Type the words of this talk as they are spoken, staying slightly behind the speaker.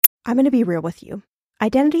I'm going to be real with you.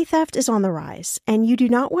 Identity theft is on the rise, and you do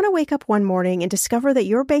not want to wake up one morning and discover that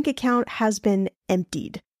your bank account has been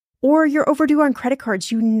emptied, or you're overdue on credit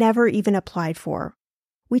cards you never even applied for.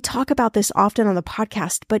 We talk about this often on the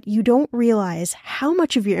podcast, but you don't realize how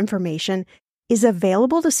much of your information is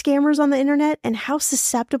available to scammers on the internet and how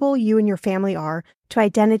susceptible you and your family are to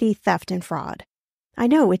identity theft and fraud. I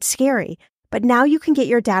know, it's scary, but now you can get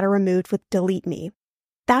your data removed with Delete Me.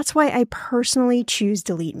 That's why I personally choose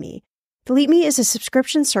Delete Me. Delete Me is a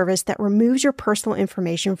subscription service that removes your personal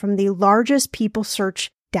information from the largest people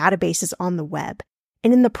search databases on the web,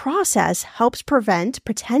 and in the process helps prevent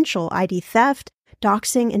potential ID theft,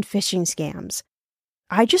 doxing, and phishing scams.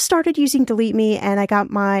 I just started using Delete Me and I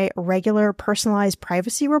got my regular personalized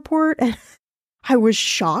privacy report and I was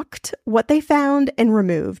shocked what they found and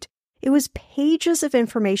removed. It was pages of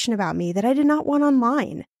information about me that I did not want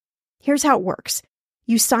online. Here's how it works.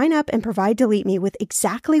 You sign up and provide Delete Me with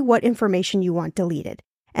exactly what information you want deleted,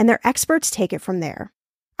 and their experts take it from there.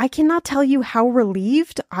 I cannot tell you how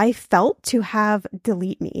relieved I felt to have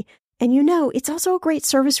Delete Me. And it's also a great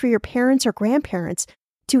service for your parents or grandparents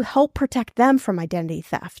to help protect them from identity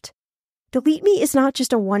theft. Delete Me is not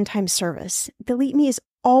just a one-time service. Delete Me is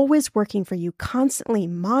always working for you, constantly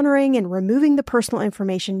monitoring and removing the personal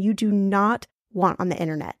information you do not want on the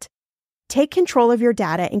internet. Take control of your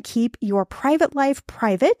data and keep your private life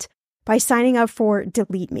private by signing up for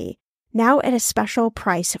Delete Me, now at a special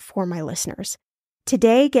price for my listeners.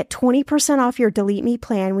 Today, get 20% off your Delete Me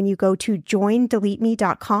plan when you go to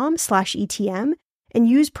joindeleteme.com/ETM and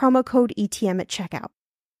use promo code ETM at checkout.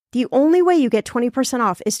 The only way you get 20%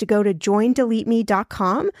 off is to go to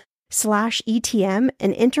joindeleteme.com/ETM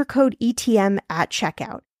and enter code ETM at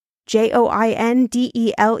checkout.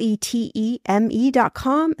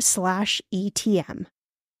 joindeleteme.com/ETM.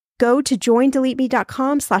 Go to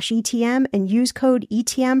joindeleteme.com/ETM and use code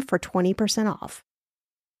ETM for 20% off.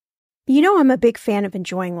 I'm a big fan of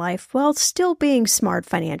enjoying life while still being smart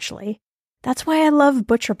financially. That's why I love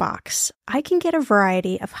ButcherBox. I can get a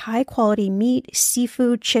variety of high-quality meat,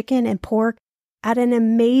 seafood, chicken, and pork at an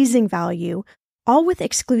amazing value, all with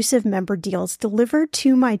exclusive member deals delivered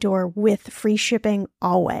to my door with free shipping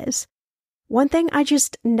always. One thing I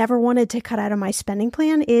just never wanted to cut out of my spending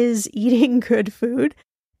plan is eating good food.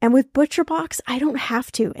 And with ButcherBox, I don't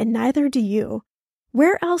have to, and neither do you.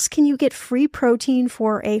 Where else can you get free protein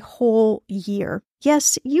for a whole year?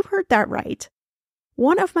 Yes, you heard that right.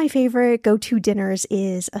 One of my favorite go-to dinners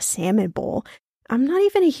is a salmon bowl. I'm not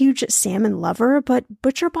even a huge salmon lover, but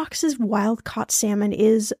ButcherBox's wild-caught salmon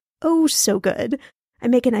is oh so good. I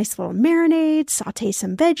make a nice little marinade, saute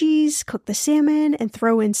some veggies, cook the salmon, and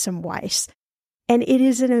throw in some rice. And it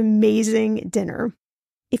is an amazing dinner.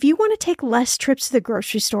 If you want to take less trips to the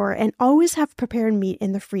grocery store and always have prepared meat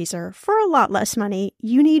in the freezer for a lot less money,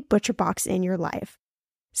 you need ButcherBox in your life.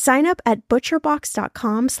 Sign up at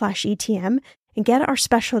butcherbox.com/ETM and get our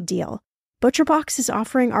special deal. ButcherBox is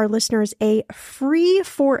offering our listeners a free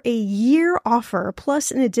for a year offer plus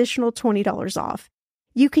an additional $20 off.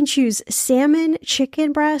 You can choose salmon,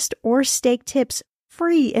 chicken breast, or steak tips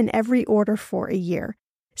free in every order for a year.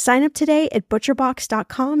 Sign up today at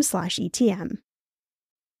butcherbox.com/ETM.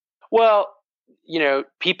 Well,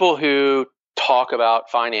 people who talk about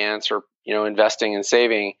finance or, investing and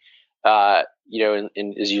saving, and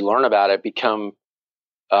as you learn about it, become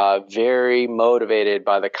very motivated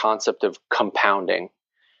by the concept of compounding.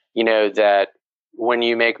 That when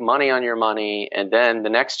you make money on your money and then the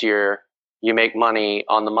next year you make money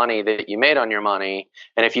on the money that you made on your money,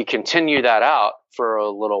 and if you continue that out for a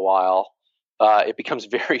little while, it becomes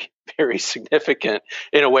very, very significant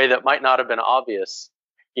in a way that might not have been obvious,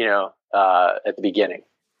 at the beginning.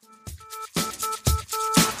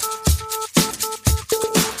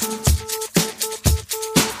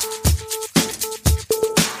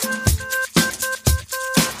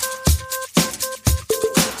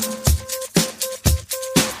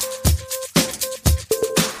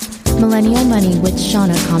 Millennial Money with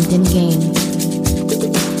Shannah Compton Game.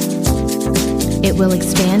 It will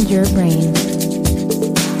expand your brain.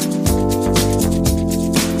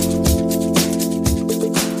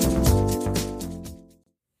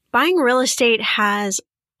 Buying real estate has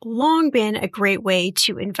long been a great way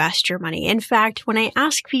to invest your money. In fact, when I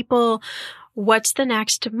ask people, what's the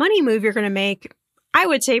next money move you're going to make? I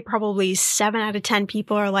would say probably 7 out of 10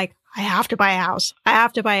 people are like, I have to buy a house. I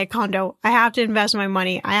have to buy a condo. I have to invest my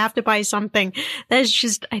money. I have to buy something. That's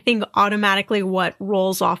just, I think, automatically what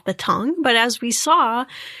rolls off the tongue. But as we saw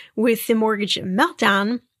with the mortgage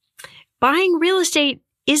meltdown, buying real estate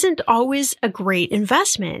isn't always a great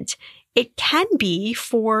investment. it can be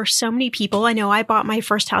for so many people. I know I bought my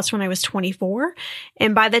first house when I was 24,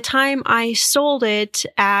 and by the time I sold it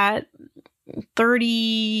at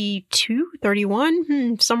 32,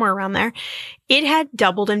 31, somewhere around there, it had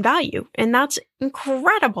doubled in value. And that's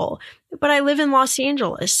incredible. But I live in Los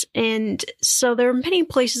Angeles. And so there are many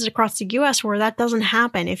places across the US where that doesn't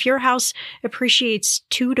happen. If your house appreciates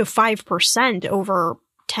 2 to 5% over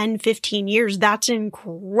 10, 15 years, that's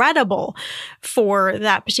incredible for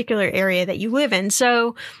that particular area that you live in.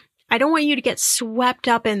 So I don't want you to get swept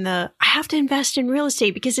up in I have to invest in real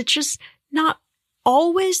estate, because it's just not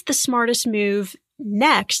always the smartest move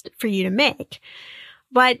next for you to make.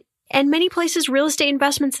 But in many places, real estate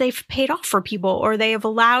investments, they've paid off for people, or they have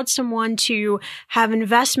allowed someone to have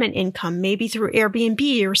investment income, maybe through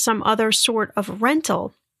Airbnb or some other sort of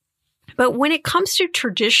rental. But when it comes to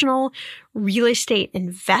traditional real estate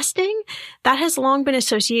investing, that has long been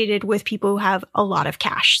associated with people who have a lot of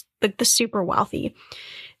cash, like the super wealthy.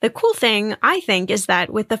 The cool thing, I think, is that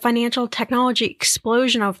with the financial technology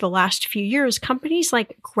explosion over the last few years, companies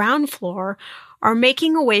like Ground Floor are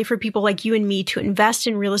making a way for people like you and me to invest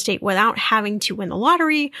in real estate without having to win the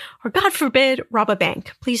lottery or, God forbid, rob a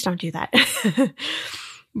bank. Please don't do that.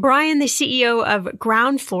 Brian, the CEO of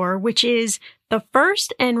Ground Floor, which is the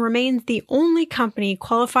first and remains the only company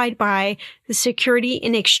qualified by the Security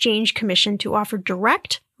and Exchange Commission to offer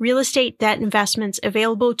direct real estate debt investments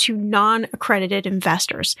available to non-accredited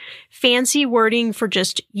investors. Fancy wording for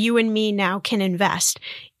just you and me now can invest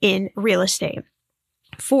in real estate.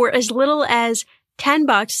 For as little as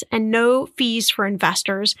 $10 and no fees for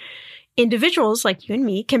investors, individuals like you and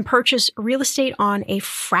me can purchase real estate on a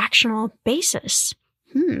fractional basis.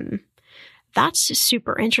 That's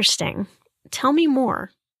super interesting. Tell me more.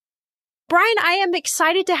 Brian, I am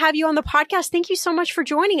excited to have you on the podcast. Thank you so much for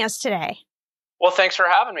joining us today. Well, thanks for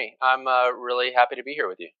having me. I'm really happy to be here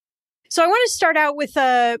with you. So I want to start out with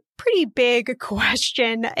a pretty big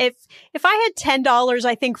question. If I had $10,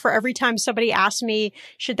 I think, for every time somebody asked me,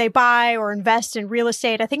 should they buy or invest in real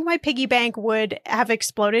estate, I think my piggy bank would have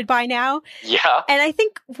exploded by now. Yeah. And I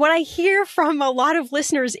think what I hear from a lot of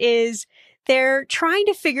listeners is they're trying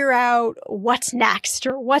to figure out what's next,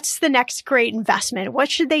 or what's the next great investment. What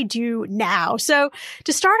should they do now? So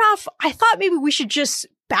to start off, I thought maybe we should just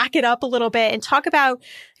back it up a little bit and talk about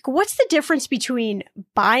what's the difference between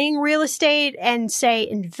buying real estate and, say,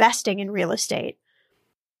 investing in real estate?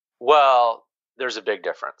 Well, there's a big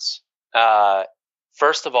difference.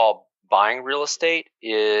 First of all, buying real estate,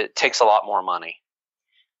 it takes a lot more money.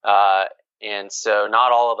 And so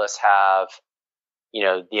not all of us have,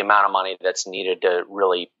 the amount of money that's needed to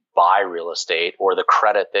really buy real estate, or the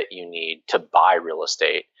credit that you need to buy real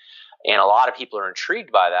estate. And a lot of people are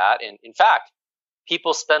intrigued by that. And in fact,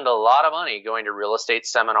 people spend a lot of money going to real estate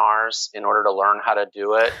seminars in order to learn how to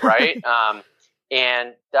do it, right?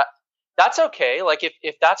 And that's okay. Like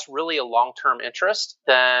if that's really a long-term interest,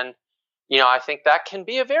 then I think that can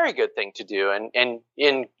be a very good thing to do. And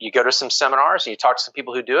you go to some seminars and you talk to some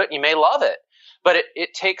people who do it, and you may love it, but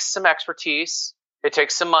it takes some expertise. It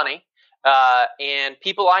takes some money. And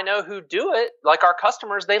people I know who do it, like our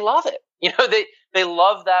customers, they love it. They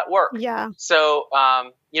love that work. Yeah. So,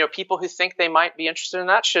 people who think they might be interested in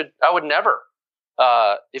that I would never,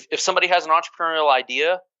 if somebody has an entrepreneurial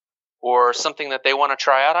idea or something that they want to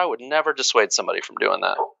try out, I would never dissuade somebody from doing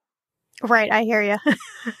that. Right. I hear you.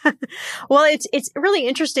 Well, it's really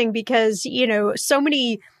interesting because,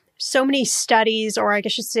 so many studies, or I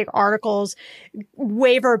guess you should say articles,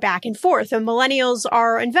 waver back and forth. And millennials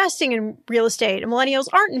are investing in real estate, and millennials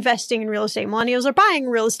aren't investing in real estate. Millennials are buying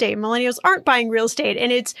real estate. Millennials aren't buying real estate.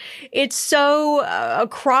 And it's so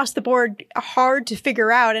across the board hard to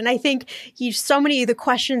figure out. And I think so many of the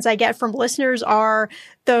questions I get from listeners are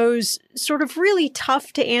those sort of really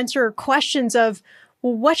tough to answer questions of,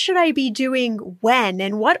 well, what should I be doing when,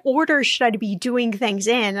 and what order should I be doing things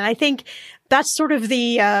in? And I think that's sort of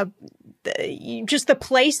just the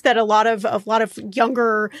place that a lot of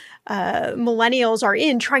younger millennials are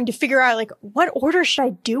in, trying to figure out, like, what order should I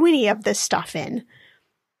do any of this stuff in?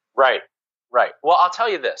 Right. Well, I'll tell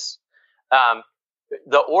you this.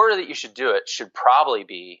 The order that you should do it should probably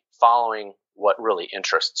be following what really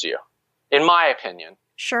interests you, in my opinion.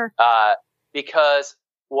 Sure. Because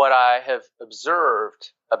what I have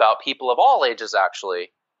observed about people of all ages,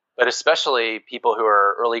 actually, but especially people who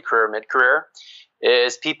are early career, mid-career,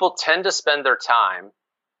 is people tend to spend their time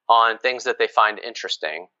on things that they find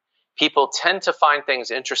interesting. People tend to find things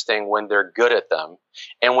interesting when they're good at them.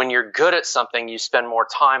 And when you're good at something, you spend more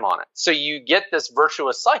time on it. So you get this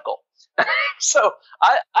virtuous cycle. So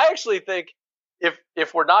I actually think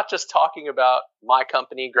if we're not just talking about my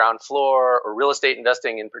company, Ground Floor, or real estate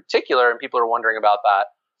investing in particular, and people are wondering about that,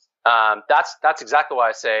 that's exactly why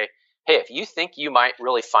I say, hey, if you think you might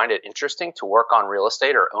really find it interesting to work on real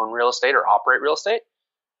estate or own real estate or operate real estate,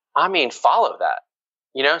 I mean, follow that.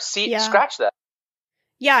 Scratch that.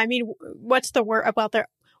 Yeah, I mean, what's the word about there?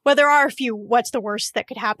 Well, there are a few what's the worst that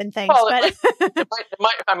could happen things, Well, but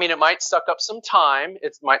it might suck up some time.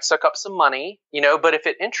 It might suck up some money, but if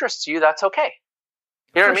it interests you, that's okay.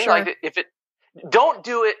 You know what I mean? sure. Like if it, don't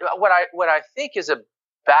do it. What I think is a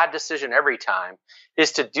bad decision every time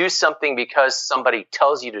is to do something because somebody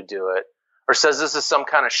tells you to do it or says this is some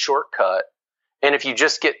kind of shortcut. And if you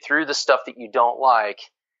just get through the stuff that you don't like,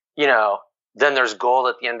 then there's gold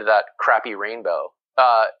at the end of that crappy rainbow.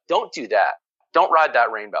 Don't do that. Don't ride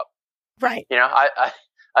that rainbow. Right. I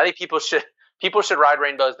think people should ride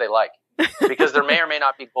rainbows they like because there may or may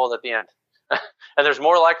not be gold at the end. And there's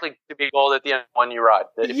more likely to be gold at the end when you ride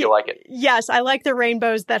if you like it. Yes, I like the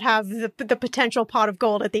rainbows that have the potential pot of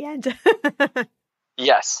gold at the end.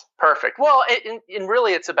 Yes, perfect. Well, and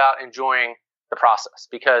really it's about enjoying the process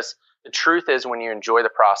because the truth is when you enjoy the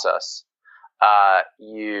process,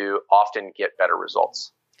 you often get better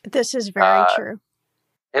results. This is very true.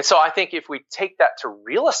 And so I think if we take that to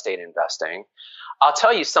real estate investing, I'll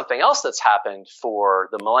tell you something else that's happened for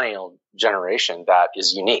the millennial generation that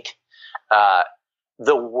is unique.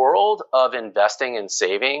 The world of investing and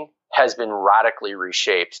saving has been radically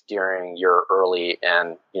reshaped during your early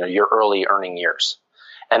earning years.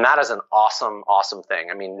 And that is an awesome, awesome thing.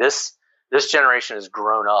 I mean, this generation has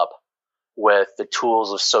grown up with the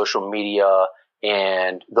tools of social media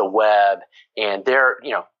and the web. And they're,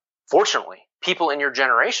 fortunately, people in your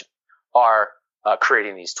generation are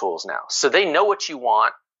creating these tools now. So they know what you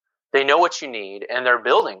want, they know what you need, and they're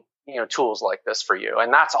building, tools like this for you.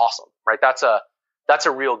 And that's awesome, right? That's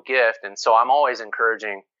a real gift. And so I'm always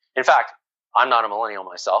encouraging. In fact, I'm not a millennial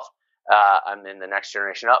myself. I'm in the next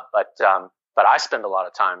generation up, but I spend a lot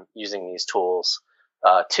of time using these tools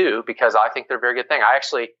too, because I think they're a very good thing. I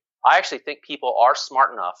actually think people are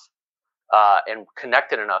smart enough and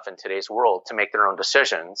connected enough in today's world to make their own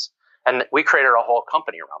decisions. And we created a whole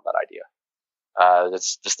company around that idea.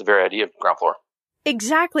 That's just the very idea of Ground Floor.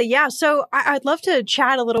 Exactly. Yeah. So I'd love to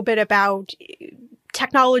chat a little bit about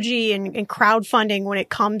technology and crowdfunding when it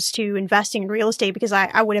comes to investing in real estate, because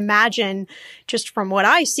I would imagine just from what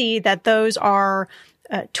I see that those are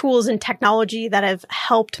tools and technology that have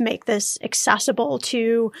helped make this accessible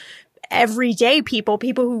to everyday people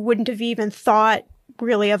who wouldn't have even thought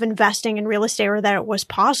really of investing in real estate or that it was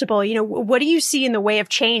possible. What do you see in the way of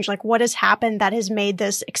change? Like what has happened that has made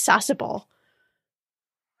this accessible?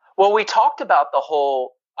 Well, we talked about the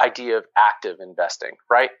whole idea of active investing,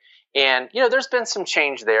 right? And, there's been some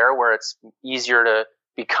change there where it's easier to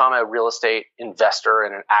become a real estate investor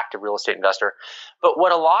and an active real estate investor. But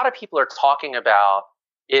what a lot of people are talking about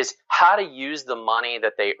is how to use the money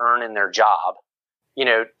that they earn in their job,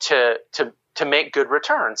 to make good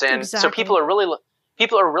returns. And Exactly. So people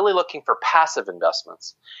are really looking for passive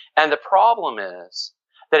investments. And the problem is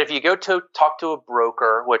that if you go to talk to a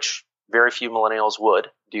broker, which very few millennials would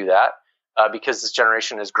do that, because this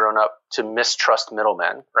generation has grown up to mistrust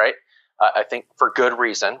middlemen, right? I think for good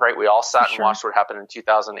reason, right? We all sat and watched what happened in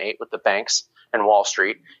 2008 with the banks and Wall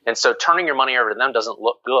Street. And so turning your money over to them doesn't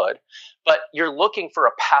look good, but you're looking for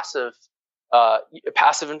a passive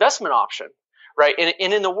investment option, right?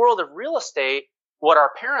 And in the world of real estate, what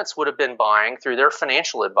our parents would have been buying through their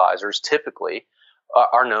financial advisors typically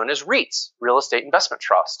are known as REITs, real estate investment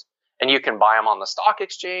trust. And you can buy them on the stock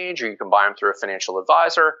exchange or you can buy them through a financial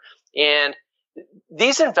advisor. And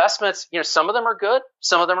these investments, some of them are good,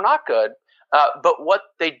 some of them are not good. But what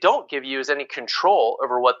they don't give you is any control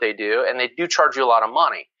over what they do. And they do charge you a lot of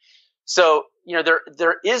money. So,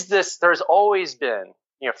 there's always been,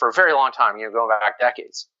 for a very long time, going back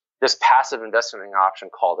decades, this passive investing option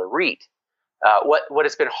called a REIT. What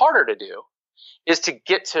has been harder to do is to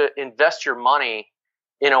get to invest your money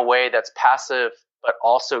in a way that's passive, but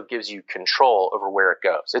also gives you control over where it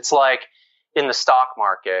goes. It's like in the stock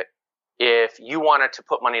market, if you wanted to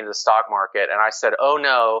put money into the stock market and I said, oh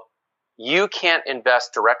no, you can't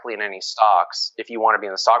invest directly in any stocks if you want to be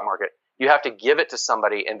in the stock market. You have to give it to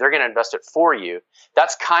somebody and they're going to invest it for you.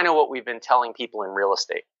 That's kind of what we've been telling people in real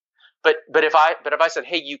estate. But if I said,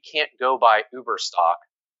 hey, you can't go buy Uber stock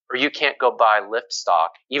or you can't go buy Lyft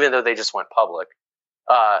stock, even though they just went public,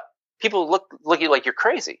 people look at you like you're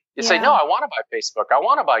crazy. You say, no, I want to buy Facebook. I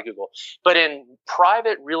want to buy Google. But in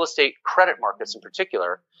private real estate credit markets in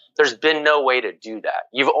particular, there's been no way to do that.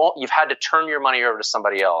 You've had to turn your money over to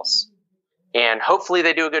somebody else. And hopefully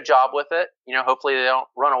they do a good job with it. Hopefully they don't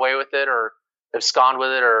run away with it or abscond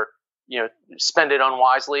with it or, spend it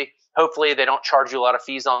unwisely. Hopefully they don't charge you a lot of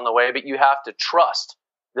fees on the way, but you have to trust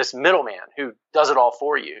this middleman who does it all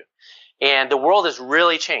for you. And the world has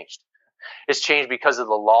really changed. It's changed because of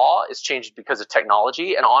the law. It's changed because of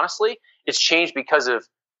technology. And honestly, it's changed because of,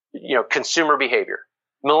 consumer behavior.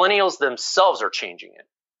 Millennials themselves are changing it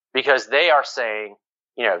because they are saying,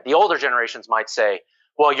 the older generations might say,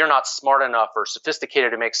 well, you're not smart enough or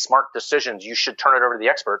sophisticated to make smart decisions. You should turn it over to the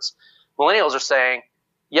experts. Millennials are saying,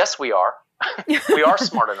 yes, we are. We are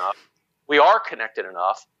smart enough. We are connected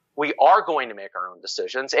enough. We are going to make our own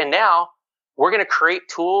decisions. And now we're going to create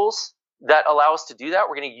tools that allow us to do that.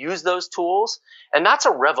 We're going to use those tools. And that's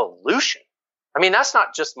a revolution. I mean, that's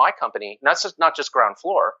not just my company. That's just not just Ground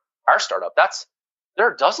Floor, our startup. There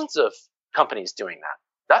are dozens of companies doing that.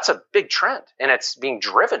 That's a big trend. And it's being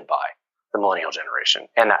driven by the millennial generation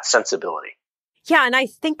and that sensibility. Yeah. And I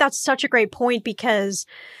think that's such a great point because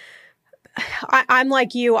I'm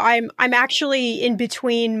like you. I'm actually in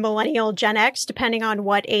between millennial Gen X, depending on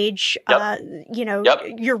what age,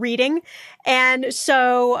 you're reading. And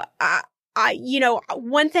so,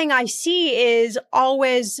 one thing I see is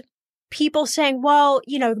always people saying, well,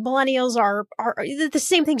 the millennials are the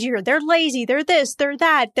same things you hear. They're lazy. They're this, they're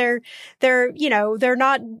that. They're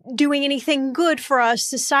not doing anything good for us,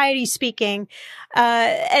 society speaking.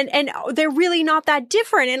 And they're really not that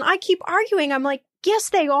different. And I keep arguing. I'm like, yes,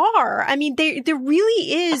 they are. I mean, there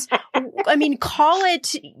really is, I mean, call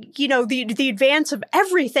it, the advance of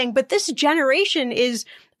everything, but this generation is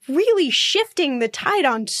really shifting the tide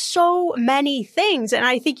on so many things. And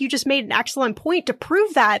I think you just made an excellent point to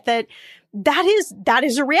prove that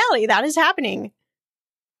is a reality. That is happening.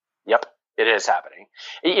 Yep, it is happening.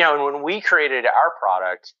 And when we created our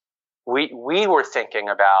product, we were thinking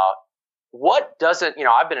about what doesn't,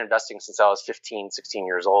 I've been investing since I was 15, 16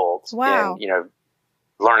 years old. Wow. And,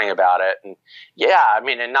 learning about it. And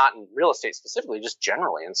and not in real estate specifically, just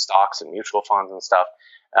generally in stocks and mutual funds and stuff.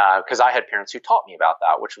 Because I had parents who taught me about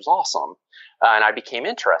that, which was awesome. And I became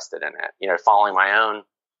interested in it, following my own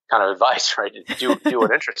kind of advice, right? Do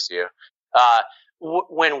what interests you.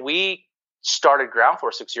 When we started Ground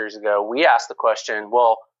Floor 6 years ago, we asked the question,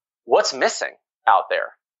 well, what's missing out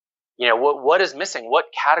there? What is missing? What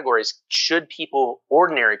categories should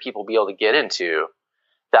ordinary people be able to get into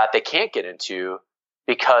that they can't get into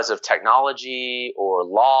because of technology or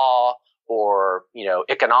law or,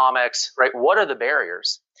 economics, right? What are the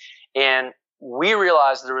barriers? And we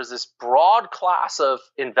realized there was this broad class of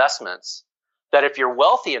investments that if you're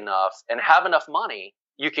wealthy enough and have enough money,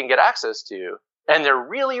 you can get access to. And they're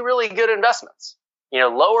really, really good investments,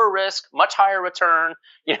 lower risk, much higher return,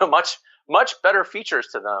 much better features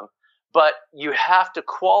to them. But you have to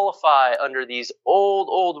qualify under these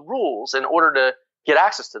old rules in order to get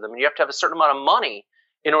access to them. And you have to have a certain amount of money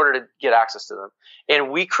in order to get access to them.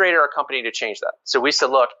 And we created our company to change that. So we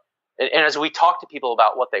said, look, and as we talked to people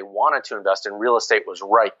about what they wanted to invest in, real estate was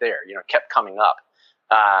right there, kept coming up.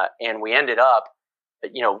 And we ended up,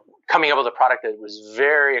 coming up with a product that was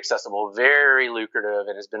very accessible, very lucrative,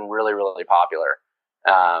 and has been really, really popular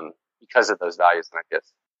because of those values and ideas.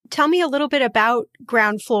 Tell me a little bit about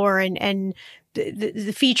Ground Floor and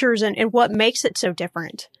the features and what makes it so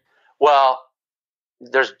different. Well,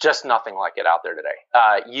 there's just nothing like it out there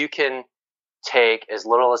today. You can take as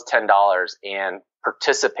little as $10 and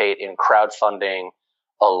participate in crowdfunding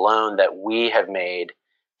a loan that we have made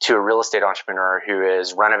to a real estate entrepreneur who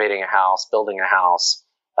is renovating a house, building a house,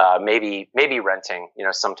 maybe renting.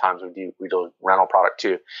 Sometimes we do a rental product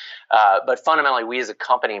too. But fundamentally, we as a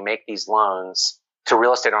company make these loans to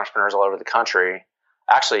real estate entrepreneurs all over the country.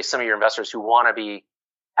 Actually, some of your investors who want to be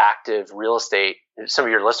active real estate, some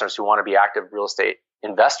of your listeners who want to be active real estate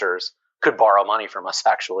investors could borrow money from us,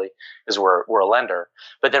 actually, because we're a lender.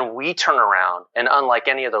 But then we turn around, and unlike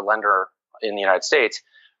any other lender in the United States,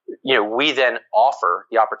 we then offer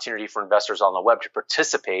the opportunity for investors on the web to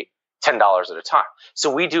participate $10 at a time.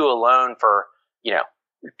 So we do a loan for,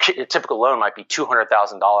 a typical loan might be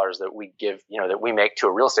 $200,000 that we give, that we make to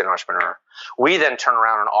a real estate entrepreneur. We then turn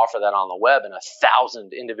around and offer that on the web, and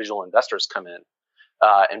 1,000 individual investors come in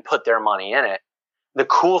and put their money in it. The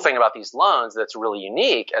cool thing about these loans that's really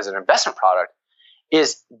unique as an investment product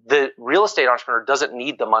is the real estate entrepreneur doesn't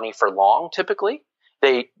need the money for long typically.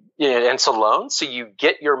 And it's a loan, so you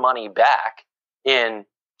get your money back in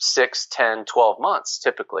 6, 10, 12 months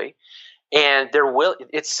typically. And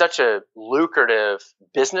it's such a lucrative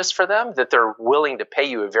business for them that they're willing to pay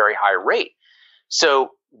you a very high rate.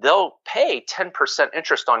 So they'll pay 10%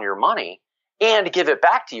 interest on your money and give it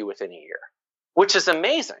back to you within a year, which is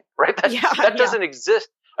amazing, right? That doesn't exist.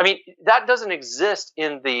 I mean, that doesn't exist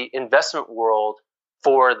in the investment world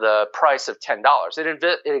for the price of $10.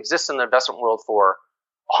 It exists in the investment world for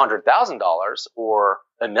 $100,000 or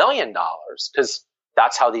 $1 million because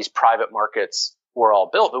that's how these private markets were all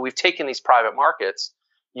built. But we've taken these private markets,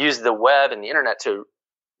 used the web and the internet to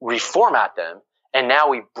reformat them, and now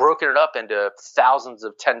we've broken it up into thousands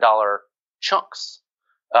of $10 chunks.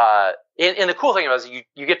 And the cool thing about it is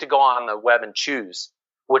you get to go on the web and choose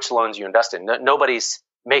which loans you invest in. Nobody's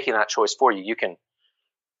making that choice for you. You can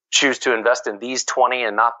choose to invest in these 20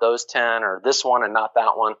 and not those 10, or this one and not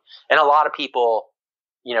that one. And a lot of people,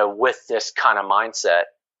 with this kind of mindset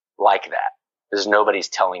like that, because nobody's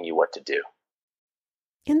telling you what to do.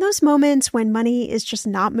 In those moments when money is just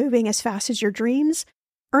not moving as fast as your dreams,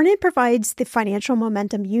 Earnin provides the financial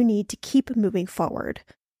momentum you need to keep moving forward.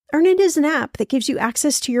 Earnin is an app that gives you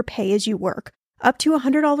access to your pay as you work, up to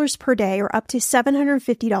 $100 per day or up to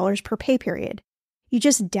 $750 per pay period. You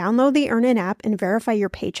just download the Earnin app and verify your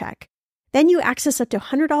paycheck. Then you access up to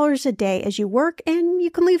 $100 a day as you work, and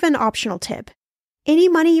you can leave an optional tip. Any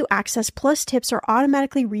money you access plus tips are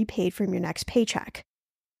automatically repaid from your next paycheck.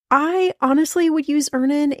 I honestly would use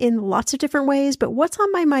Earnin in lots of different ways, but what's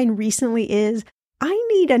on my mind recently is I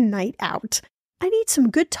need a night out. I need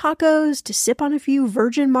some good tacos to sip on a few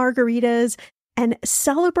virgin margaritas and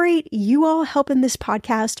celebrate you all helping this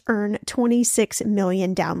podcast earn 26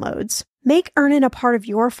 million downloads. Make Earnin a part of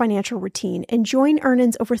your financial routine and join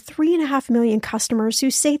Earnin's over 3.5 million customers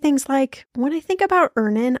who say things like, when I think about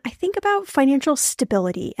Earnin, I think about financial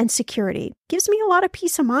stability and security. Gives me a lot of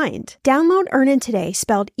peace of mind. Download Earnin today,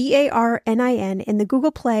 spelled EARNIN, in the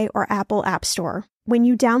Google Play or Apple App Store. When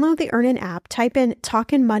you download the Earnin app, type in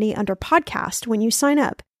Talkin' Money under podcast when you sign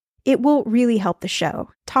up. It will really help the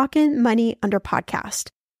show. Talkin' Money under podcast.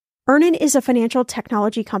 Earnin is a financial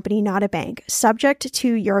technology company, not a bank, subject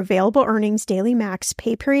to your available earnings, daily max,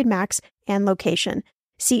 pay period max, and location.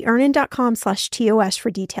 See earnin.com/TOS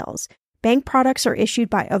for details. Bank products are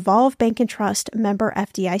issued by Evolve Bank and Trust, member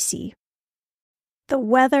FDIC. The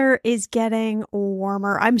weather is getting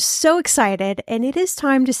warmer. I'm so excited, and it is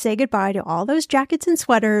time to say goodbye to all those jackets and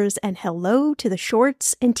sweaters and hello to the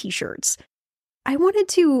shorts and t-shirts. I wanted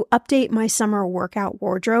to update my summer workout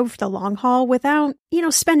wardrobe for the long haul without,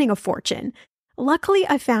 spending a fortune. Luckily,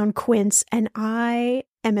 I found Quince, and I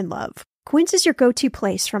am in love. Quince is your go-to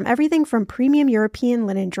place from everything from premium European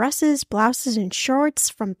linen dresses, blouses, and shorts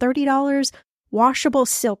from $30, washable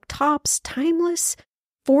silk tops, timeless,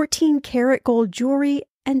 14-karat gold jewelry,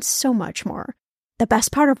 and so much more. The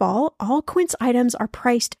best part of all Quince items are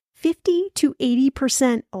priced 50 to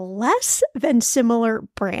 80% less than similar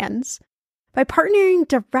brands. By partnering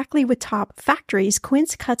directly with top factories,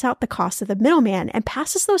 Quince cuts out the cost of the middleman and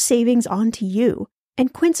passes those savings on to you.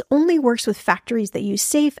 And Quince only works with factories that use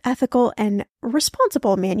safe, ethical, and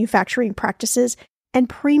responsible manufacturing practices and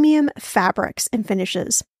premium fabrics and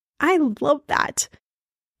finishes. I love that.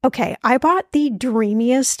 Okay, I bought the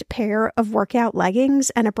dreamiest pair of workout leggings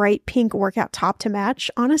and a bright pink workout top to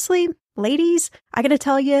match. Honestly, ladies, I gotta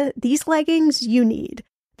tell you, these leggings you need.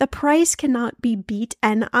 The price cannot be beat,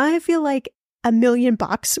 and I feel like $1 million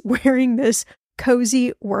wearing this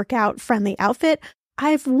cozy workout friendly outfit.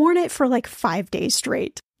 I've worn it for like 5 days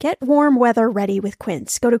straight. Get warm weather ready with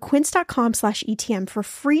Quince. Go to quince.com/ETM for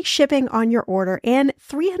free shipping on your order and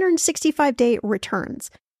 365-day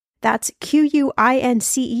returns. That's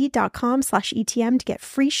QUINCE.com/ETM to get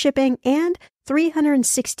free shipping and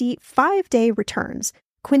 365-day returns.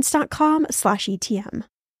 Quince.com/ETM.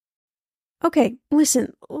 Okay,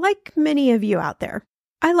 listen, like many of you out there,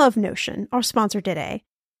 I love Notion, our sponsor today,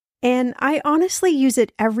 and I honestly use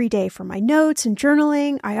it every day for my notes and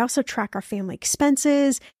journaling. I also track our family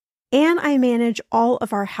expenses, and I manage all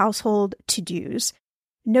of our household to-dos.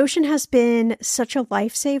 Notion has been such a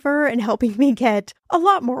lifesaver in helping me get a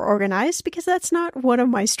lot more organized because that's not one of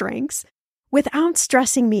my strengths, without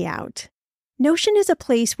stressing me out. Notion is a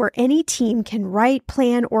place where any team can write,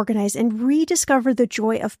 plan, organize, and rediscover the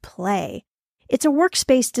joy of play. It's a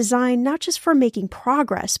workspace designed not just for making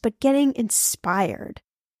progress, but getting inspired.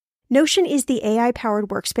 Notion is the AI-powered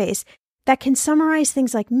workspace that can summarize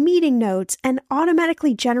things like meeting notes and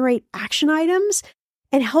automatically generate action items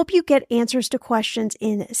and help you get answers to questions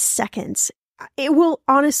in seconds. It will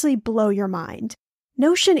honestly blow your mind.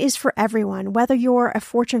 Notion is for everyone, whether you're a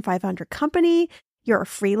Fortune 500 company, you're a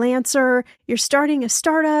freelancer, you're starting a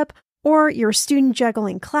startup, or you're a student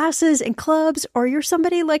juggling classes and clubs, or you're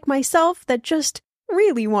somebody like myself that just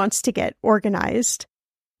really wants to get organized.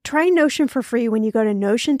 Try Notion for free when you go to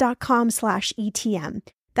notion.com/ETM.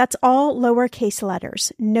 That's all lowercase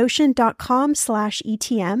letters,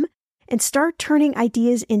 notion.com/ETM, and start turning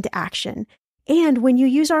ideas into action. And when you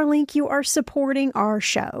use our link, you are supporting our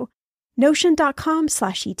show.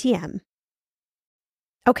 Notion.com/ETM.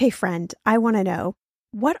 Okay, friend, I want to know,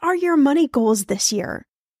 what are your money goals this year?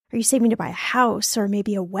 Are you saving to buy a house or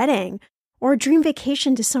maybe a wedding or a dream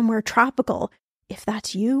vacation to somewhere tropical? If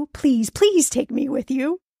that's you, please take me with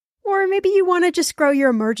you. Or maybe you want to just grow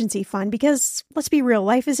your emergency fund because, let's be real,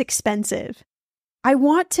 life is expensive. I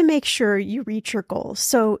want to make sure you reach your goals,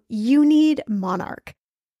 so you need Monarch.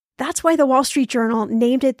 That's why the Wall Street Journal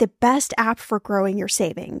named it the best app for growing your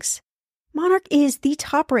savings. Monarch is the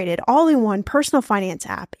top-rated all-in-one personal finance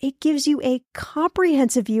app. It gives you a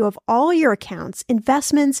comprehensive view of all your accounts,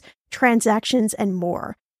 investments, transactions, and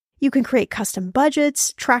more. You can create custom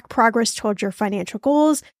budgets, track progress towards your financial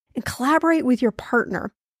goals, and collaborate with your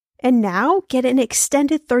partner. And now, get an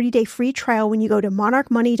extended 30-day free trial when you go to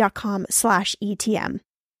monarchmoney.com/ETM.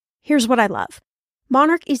 Here's what I love.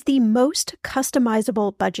 Monarch is the most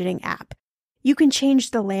customizable budgeting app. You can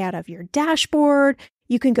change the layout of your dashboard.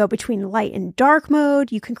 You can go between light and dark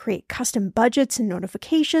mode. You can create custom budgets and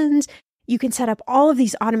notifications. You can set up all of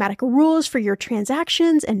these automatic rules for your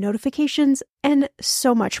transactions and notifications, and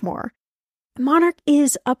so much more. Monarch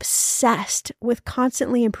is obsessed with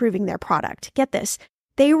constantly improving their product. Get this.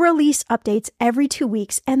 They release updates every 2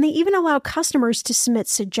 weeks, and they even allow customers to submit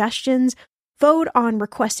suggestions, vote on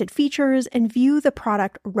requested features, and view the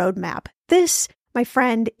product roadmap. This, my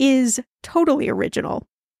friend, is totally original.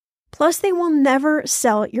 Plus, they will never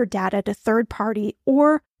sell your data to third party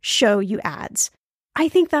or show you ads. I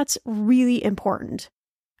think that's really important.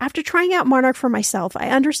 After trying out Monarch for myself, I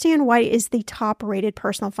understand why it is the top-rated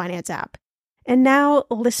personal finance app. And now,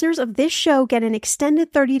 listeners of this show get an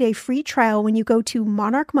extended 30-day free trial when you go to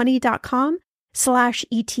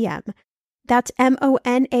monarchmoney.com/ETM. That's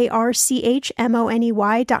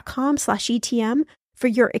monarchmoney.com/ETM for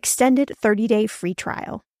your extended 30-day free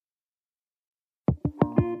trial.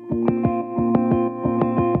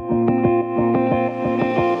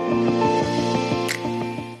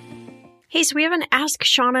 Hey, so we have an Ask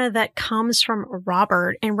Shannah that comes from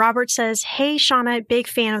Robert. And Robert says, "Hey, Shannah, big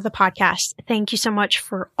fan of the podcast. Thank you so much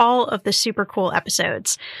for all of the super cool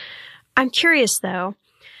episodes. I'm curious, though.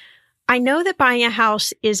 I know that buying a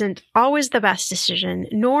house isn't always the best decision,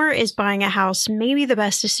 nor is buying a house maybe the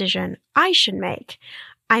best decision I should make.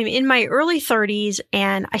 I'm in my early 30s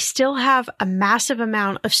and I still have a massive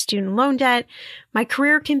amount of student loan debt. My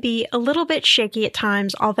career can be a little bit shaky at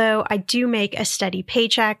times, although I do make a steady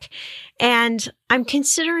paycheck, and I'm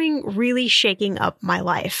considering really shaking up my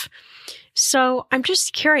life. So I'm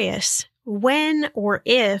just curious when or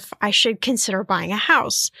if I should consider buying a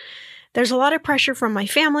house. There's a lot of pressure from my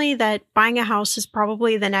family that buying a house is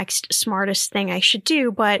probably the next smartest thing I should do,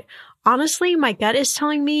 but honestly, my gut is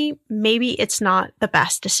telling me maybe it's not the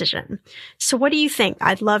best decision. So what do you think?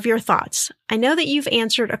 I'd love your thoughts. I know that you've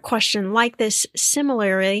answered a question like this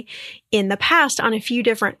similarly in the past on a few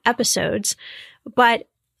different episodes, but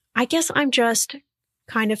I guess I'm just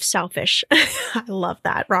kind of selfish. I love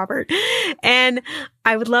that, Robert. And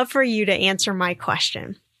I would love for you to answer my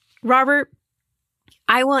question. Robert,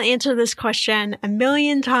 I will answer this question a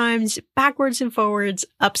million times, backwards and forwards,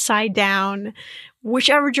 upside down,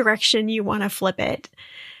 whichever direction you want to flip it.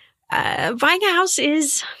 Buying a house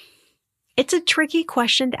it's a tricky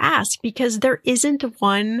question to ask because there isn't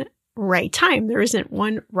one right time. There isn't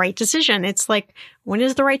one right decision. It's like, when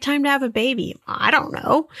is the right time to have a baby? I don't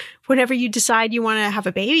know. Whenever you decide you want to have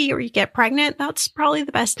a baby or you get pregnant, that's probably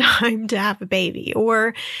the best time to have a baby.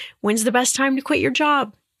 Or when's the best time to quit your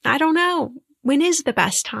job? I don't know. When is the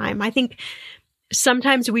best time? I think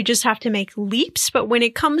sometimes we just have to make leaps, but when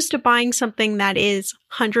it comes to buying something that is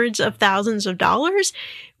hundreds of thousands of dollars,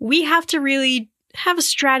 we have to really have a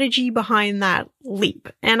strategy behind that leap.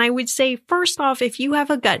 And I would say, first off, if you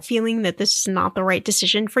have a gut feeling that this is not the right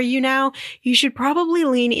decision for you now, you should probably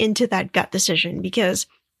lean into that gut decision, because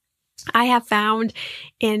I have found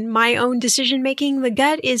in my own decision making, the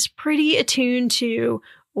gut is pretty attuned to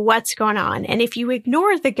what's going on. And if you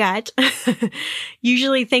ignore the gut,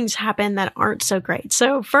 usually things happen that aren't so great.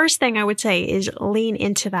 So first thing I would say is lean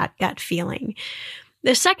into that gut feeling.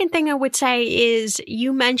 The second thing I would say is,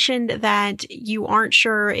 you mentioned that you aren't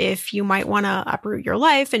sure if you might want to uproot your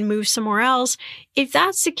life and move somewhere else. If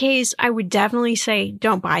that's the case, I would definitely say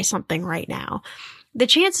don't buy something right now. The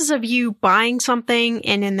chances of you buying something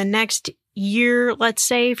and in the next year, let's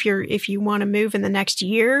say, if you want to move in the next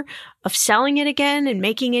year, of selling it again and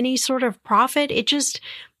making any sort of profit,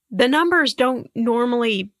 the numbers don't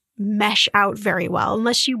normally mesh out very well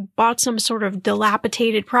unless you bought some sort of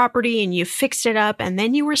dilapidated property and you fixed it up and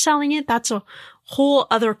then you were selling it. That's a whole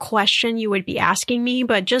other question you would be asking me.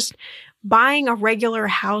 But just buying a regular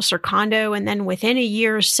house or condo and then within a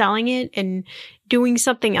year selling it and doing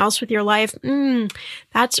something else with your life,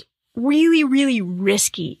 that's really, really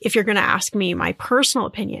risky if you're going to ask me my personal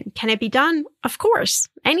opinion. Can it be done? Of course,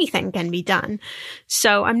 anything can be done.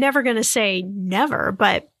 So I'm never going to say never,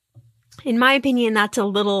 but in my opinion, that's a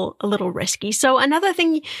little risky. So another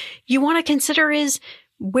thing you want to consider is,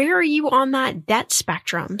 where are you on that debt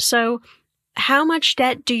spectrum? So how much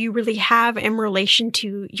debt do you really have in relation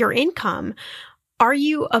to your income? Are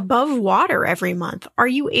you above water every month? Are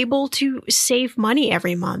you able to save money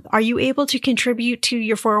every month? Are you able to contribute to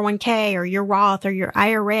your 401k or your Roth or your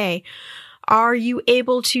IRA? Are you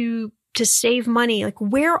able to save money? Like,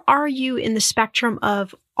 where are you in the spectrum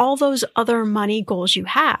of all those other money goals you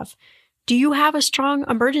have? Do you have a strong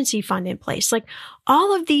emergency fund in place? Like,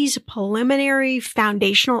 all of these preliminary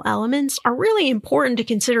foundational elements are really important to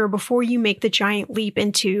consider before you make the giant leap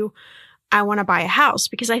into, I want to buy a house.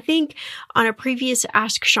 Because I think on a previous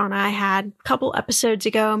Ask Shannah I had a couple episodes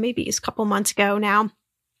ago, maybe it's a couple months ago now,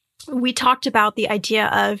 we talked about the idea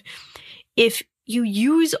of, if you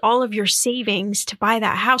use all of your savings to buy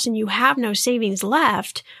that house and you have no savings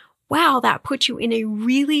left, wow, that puts you in a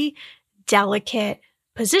really delicate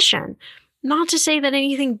position. Not to say that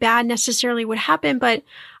anything bad necessarily would happen, but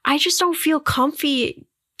I just don't feel comfy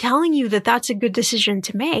telling you that that's a good decision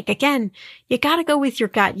to make. Again, you got to go with your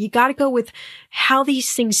gut. You got to go with how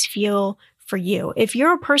these things feel for you. If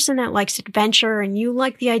you're a person that likes adventure and you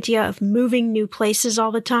like the idea of moving new places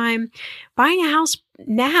all the time, buying a house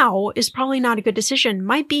now is probably not a good decision.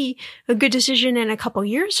 Might be a good decision in a couple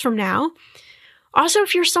years from now. Also,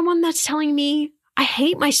 if you're someone that's telling me, I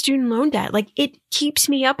hate my student loan debt, like, it keeps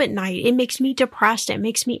me up at night, it makes me depressed, it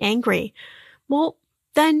makes me angry, well,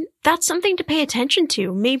 then that's something to pay attention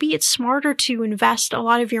to. Maybe it's smarter to invest a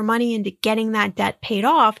lot of your money into getting that debt paid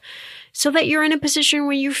off so that you're in a position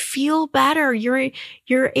where you feel better, you're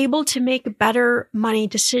able to make better money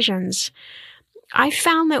decisions. I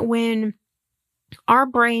found that when our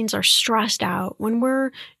brains are stressed out, when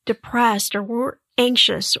we're depressed or we're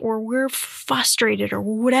anxious or we're frustrated or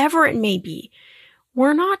whatever it may be,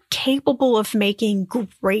 we're not capable of making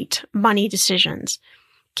great money decisions.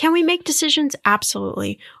 Can we make decisions?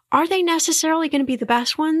 Absolutely. Are they necessarily going to be the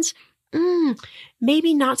best ones?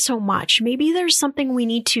 Maybe not so much. Maybe there's something we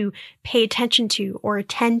need to pay attention to or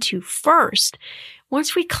attend to first.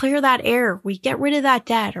 Once we clear that air, we get rid of that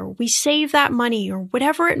debt, or we save that money, or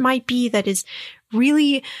whatever it might be that is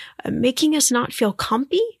really making us not feel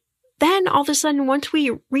comfy, then all of a sudden, once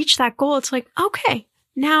we reach that goal, it's like, okay,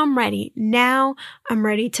 now I'm ready. Now I'm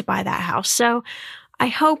ready to buy that house. So I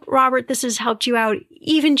hope, Robert, this has helped you out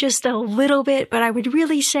even just a little bit, but I would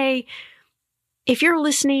really say, if you're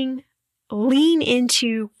listening, lean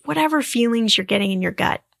into whatever feelings you're getting in your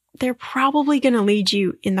gut. They're probably going to lead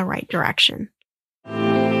you in the right direction.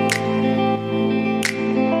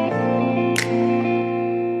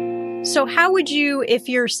 So how would you, if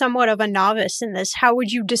you're somewhat of a novice in this, how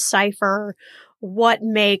would you decipher what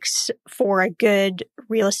makes for a good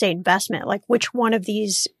real estate investment? Like, which one of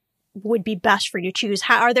these would be best for you to choose?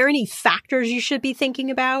 Are there any factors you should be thinking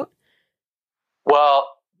about? Well,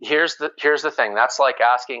 here's the thing. That's like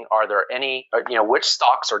asking, are there any, which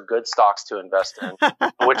stocks are good stocks to invest in?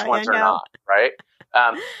 Which ones are not, right?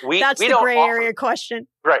 That's the gray area question.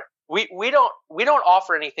 Right. We don't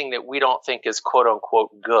offer anything that we don't think is quote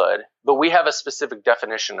unquote good, but we have a specific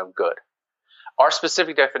definition of good. Our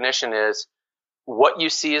specific definition is, what you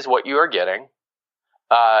see is what you are getting.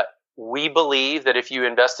 We believe that if you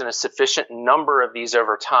invest in a sufficient number of these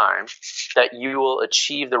over time, that you will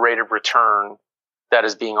achieve the rate of return that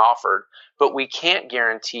is being offered. But we can't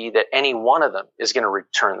guarantee that any one of them is going to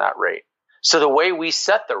return that rate. So the way we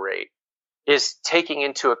set the rate is taking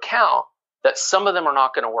into account that some of them are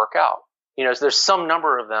not going to work out. There's some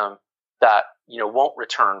number of them that won't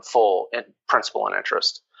return full in principal and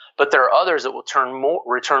interest, but there are others that will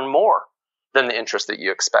return more than the interest that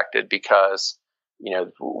you expected, because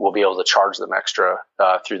we'll be able to charge them extra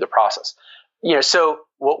through the process. So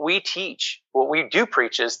what we do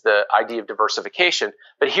preach is the idea of diversification.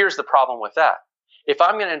 But here's the problem with that: if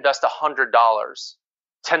I'm going to invest $100,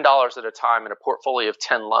 $10 at a time in a portfolio of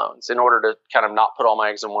 10 loans in order to kind of not put all my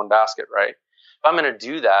eggs in one basket, right? If I'm going to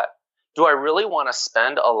do that, do I really want to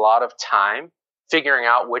spend a lot of time figuring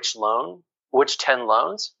out which 10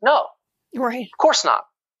 loans? No, right? Of course not.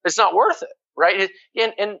 It's not worth it. Right.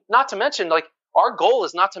 And not to mention, like, our goal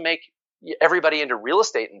is not to make everybody into real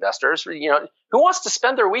estate investors. Who wants to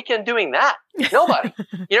spend their weekend doing that? Nobody.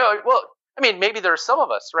 Well, I mean, maybe there are some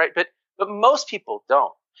of us, right? But most people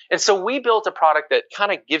don't. And so we built a product that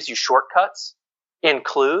kind of gives you shortcuts and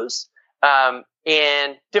clues.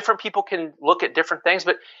 And different people can look at different things.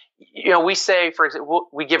 But, we say, for example,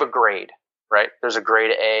 we give a grade, right? There's a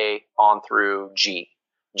grade A on through G.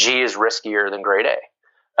 G is riskier than grade A.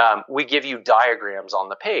 We give you diagrams on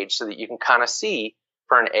the page so that you can kind of see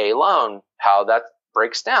for an A loan how that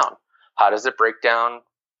breaks down. How does it break down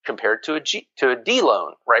compared to a D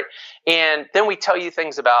loan, right? And then we tell you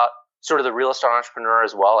things about sort of the real estate entrepreneur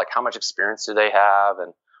as well, like how much experience do they have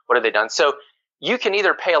and what have they done. So you can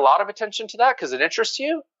either pay a lot of attention to that because it interests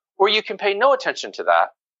you, or you can pay no attention to that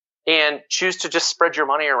and choose to just spread your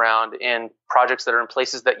money around in projects that are in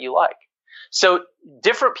places that you like. So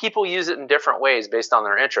different people use it in different ways based on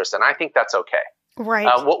their interest, and I think that's okay.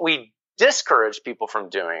 Right. What we discourage people from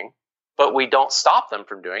doing, but we don't stop them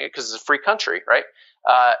from doing it because it's a free country, right?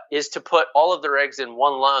 Is to put all of their eggs in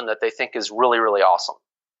one loan that they think is really, really awesome,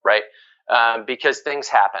 right? Because things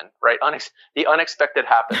happen, right? The unexpected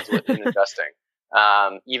happens within investing.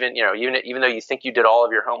 Even though you think you did all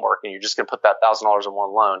of your homework and you're just going to put that $1,000 in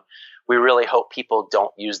one loan, we really hope people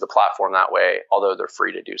don't use the platform that way, although they're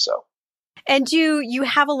free to do so. And do you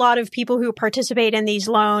have a lot of people who participate in these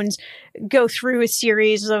loans go through a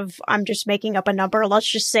series of, I'm just making up a number, let's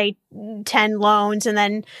just say 10 loans. And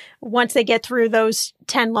then once they get through those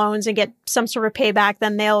 10 loans and get some sort of payback,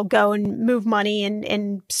 then they'll go and move money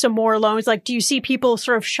in some more loans. Like, do you see people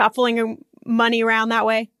sort of shuffling money around that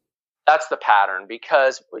way? That's the pattern,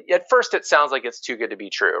 because at first it sounds like it's too good to be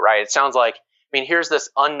true, right? It sounds like, here's this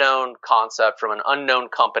unknown concept from an unknown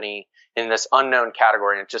company in this unknown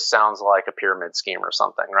category, and it just sounds like a pyramid scheme or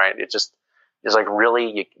something, right? It just is like,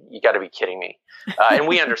 really, you got to be kidding me. And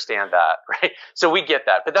we understand that, right? So we get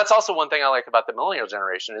that. But that's also one thing I like about the millennial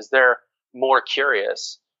generation is they're more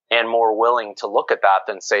curious and more willing to look at that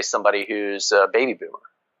than, say, somebody who's a baby boomer,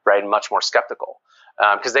 right? And much more skeptical.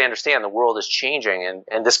 Because they understand the world is changing,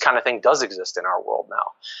 and this kind of thing does exist in our world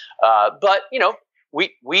now. But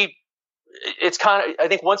it's kind of, I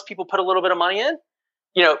think once people put a little bit of money in,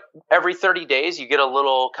 every 30 days you get a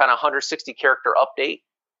little kind of 160 character update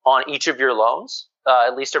on each of your loans,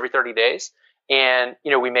 at least every 30 days. And,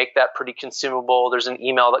 we make that pretty consumable. There's an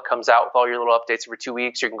email that comes out with all your little updates every 2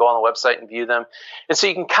 weeks. You can go on the website and view them. And so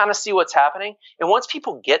you can kind of see what's happening. And once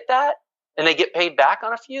people get that, and they get paid back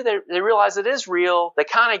on a few, they realize it is real. They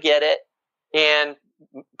kind of get it. And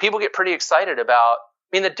people get pretty excited about,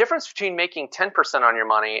 the difference between making 10% on your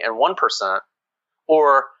money and 1%,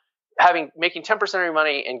 or making 10% of your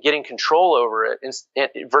money and getting control over it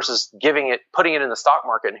versus putting it in the stock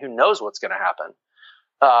market and who knows what's going to happen.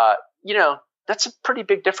 That's a pretty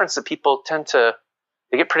big difference that people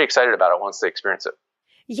they get pretty excited about it once they experience it.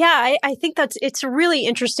 Yeah, I think it's a really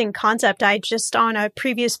interesting concept. I just, on a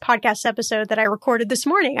previous podcast episode that I recorded this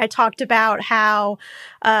morning, I talked about how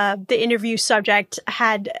the interview subject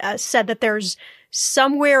had said that there's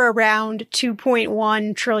somewhere around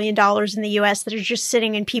 $2.1 trillion in the US that are just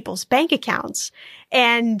sitting in people's bank accounts.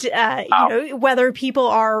 And, Wow. Whether people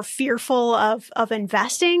are fearful of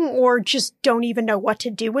investing or just don't even know what to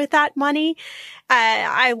do with that money.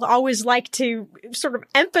 I always like to sort of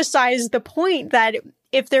emphasize the point that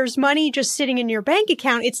if there's money just sitting in your bank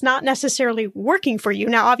account, it's not necessarily working for you.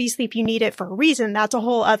 Now, obviously, if you need it for a reason, that's a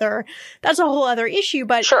whole other issue.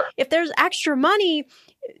 But Sure. If there's extra money,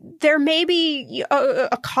 there may be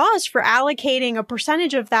a cause for allocating a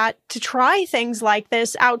percentage of that to try things like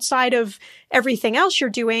this outside of everything else you're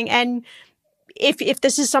doing. And if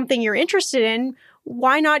this is something you're interested in,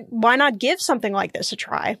 why not give something like this a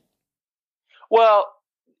try? Well,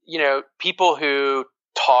 people who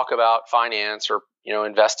talk about finance or,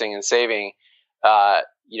 investing and saving,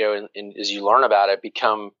 and as you learn about it,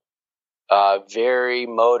 become very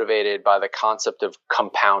motivated by the concept of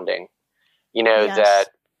compounding. Yes. That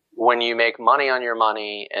when you make money on your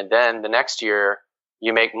money and then the next year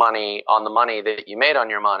you make money on the money that you made on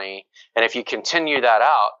your money, and if you continue that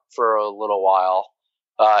out for a little while,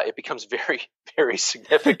 it becomes very, very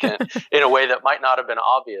significant in a way that might not have been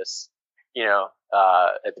obvious,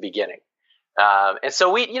 at the beginning. And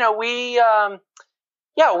so we're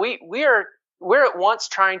at once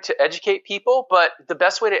trying to educate people, but the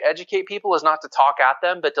best way to educate people is not to talk at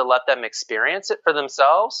them, but to let them experience it for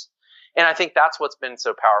themselves. And I think that's what's been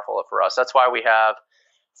so powerful for us. That's why we have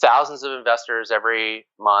thousands of investors every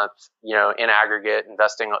month, in aggregate,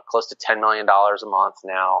 investing close to $10 million a month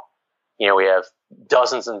now. We have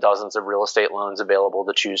dozens and dozens of real estate loans available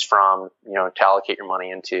to choose from, to allocate your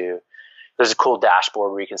money into. There's a cool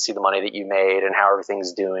dashboard where you can see the money that you made and how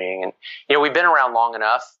everything's doing. And, we've been around long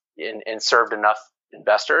enough and served enough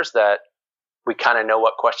investors that we kind of know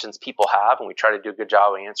what questions people have, and we try to do a good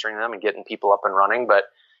job of answering them and getting people up and running. But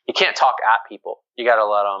you can't talk at people. You got to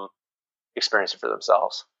let them experience it for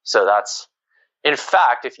themselves. So that's, in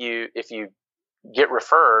fact, if you get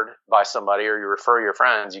referred by somebody or you refer your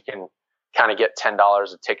friends, you can kind of get $10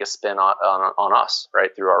 to take a spin on us, right,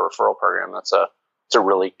 through our referral program. It's a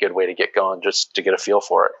really good way to get going, just to get a feel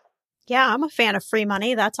for it. Yeah, I'm a fan of free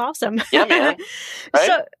money. That's awesome. Yeah, man.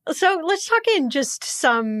 Right? So let's talk in just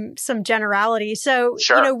some generality. So,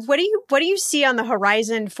 Sure. what do you see on the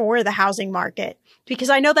horizon for the housing market? Because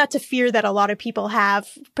I know that's a fear that a lot of people have,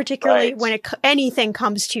 particularly when anything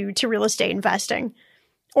comes to real estate investing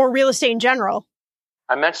or real estate in general.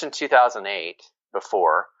 I mentioned 2008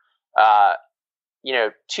 before.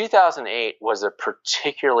 2008 was a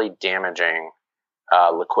particularly damaging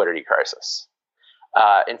liquidity crisis.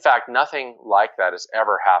 In fact, nothing like that has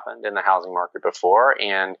ever happened in the housing market before.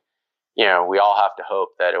 And, we all have to hope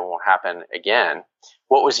that it won't happen again.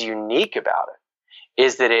 What was unique about it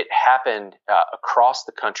is that it happened across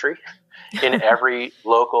the country in every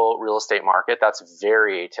local real estate market. That's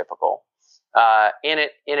very atypical. And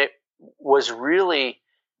it was really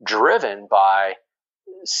driven by,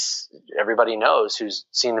 everybody knows who's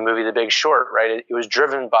seen the movie The Big Short, right? It was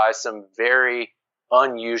driven by some very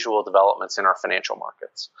unusual developments in our financial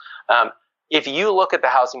markets. If you look at the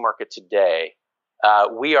housing market today,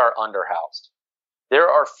 we are underhoused. There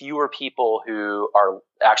are fewer people who are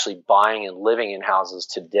actually buying and living in houses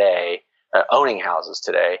today, owning houses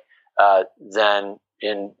today, than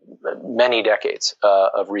in many decades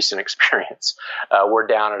of recent experience. We're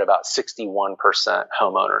down at about 61%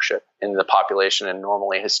 home ownership in the population, and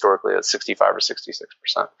normally, historically, that's 65 or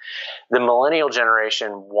 66%. The millennial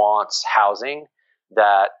generation wants housing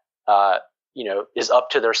that is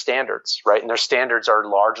up to their standards, right? And their standards are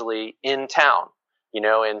largely in town,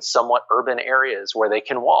 in somewhat urban areas where they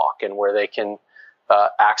can walk and where they can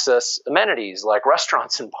access amenities like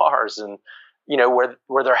restaurants and bars, and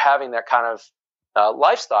where they're having that kind of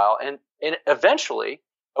lifestyle. And eventually,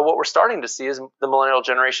 what we're starting to see is the millennial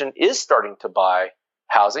generation is starting to buy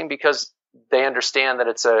housing because they understand that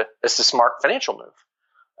it's a smart financial move.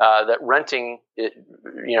 That renting,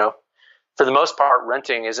 for the most part,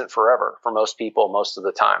 renting isn't forever for most people most of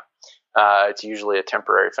the time. It's usually a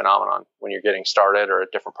temporary phenomenon when you're getting started or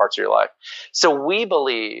at different parts of your life. So we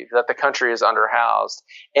believe that the country is underhoused.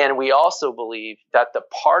 And we also believe that the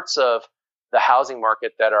parts of the housing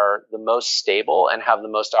market that are the most stable and have the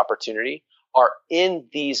most opportunity are in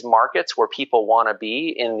these markets where people want to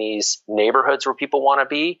be, in these neighborhoods where people want to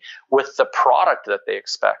be, with the product that they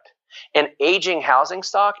expect. And aging housing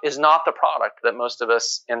stock is not the product that most of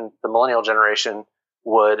us in the millennial generation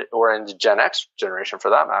would, or in the Gen X generation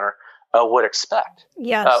for that matter, would expect.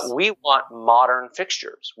 Yes. We want modern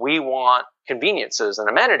fixtures. We want conveniences and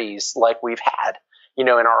amenities like we've had, in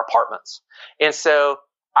our apartments. And so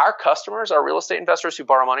our customers, our real estate investors who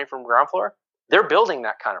borrow money from Ground Floor, they're building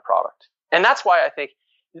that kind of product. And that's why I think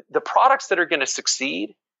the products that are going to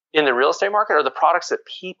succeed in the real estate market are the products that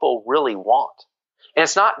people really want. And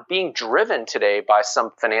it's not being driven today by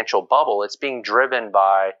some financial bubble. It's being driven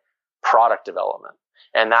by product development.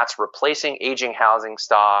 And that's replacing aging housing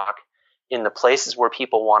stock in the places where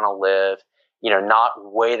people want to live, not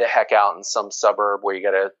way the heck out in some suburb where you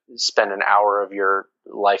got to spend an hour of your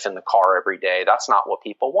life in the car every day. That's not what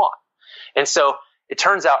people want. And so it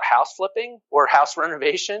turns out house flipping or house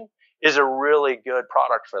renovation is a really good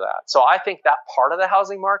product for that. So I think that part of the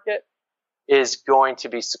housing market is going to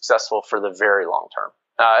be successful for the very long term.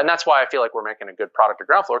 And that's why I feel like we're making a good product at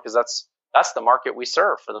Ground Floor, because that's the market we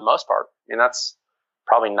serve for the most part. I mean, that's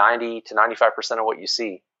probably 90 to 95% of what you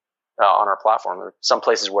see on our platform. There are some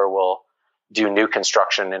places where we'll do new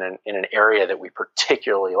construction in an area that we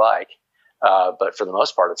particularly like. But for the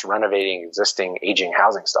most part, it's renovating existing aging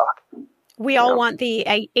housing stock. We all want the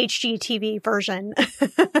HGTV version.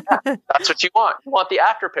 Yeah, that's what you want. You want the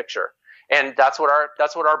after picture. And that's what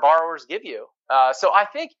our borrowers give you. So I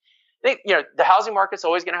think the housing market's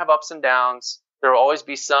always going to have ups and downs. There will always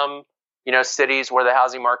be some, cities where the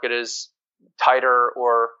housing market is tighter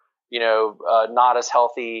or, not as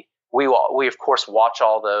healthy. We of course watch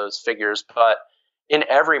all those figures, but in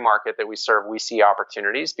every market that we serve, we see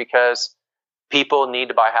opportunities because people need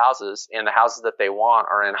to buy houses, and the houses that they want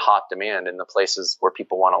are in hot demand in the places where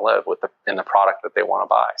people want to live in the product that they want to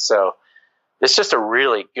buy. So it's just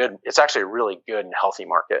it's actually a really good and healthy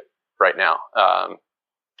market right now.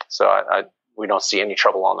 So we don't see any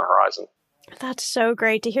trouble on the horizon. That's so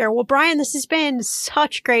great to hear. Well, Brian, this has been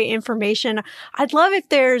such great information. I'd love if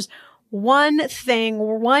there's one thing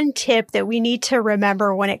or one tip that we need to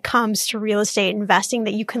remember when it comes to real estate investing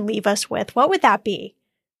that you can leave us with. What would that be?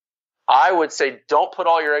 I would say don't put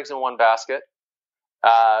all your eggs in one basket.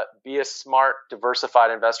 Be a smart,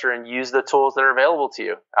 diversified investor and use the tools that are available to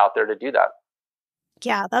you out there to do that.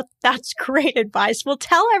 Yeah, that's great advice. Well,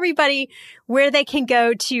 tell everybody where they can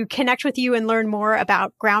go to connect with you and learn more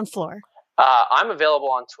about Ground Floor. I'm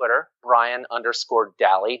available on Twitter, Brian_Dally,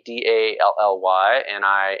 Dally, and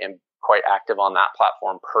I am quite active on that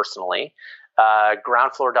platform personally.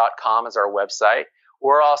 Groundfloor.com is our website.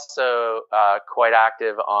 We're also quite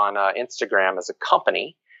active on Instagram as a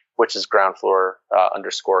company, which is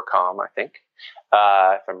groundfloor_com, I think, if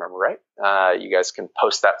I remember right. You guys can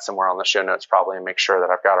post that somewhere on the show notes probably and make sure that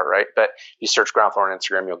I've got it right. But if you search Groundfloor on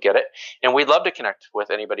Instagram, you'll get it. And we'd love to connect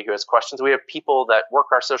with anybody who has questions. We have people that work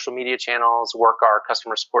our social media channels, work our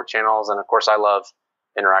customer support channels. And of course, I love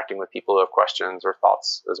interacting with people who have questions or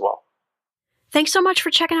thoughts as well. Thanks so much for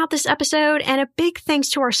checking out this episode, and a big thanks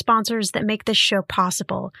to our sponsors that make this show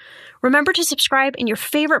possible. Remember to subscribe in your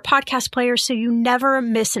favorite podcast player so you never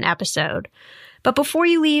miss an episode. But before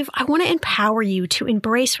you leave, I want to empower you to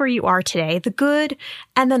embrace where you are today, the good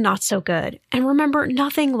and the not so good. And remember,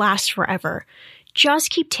 nothing lasts forever. Just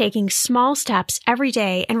keep taking small steps every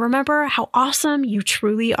day and remember how awesome you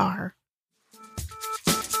truly are.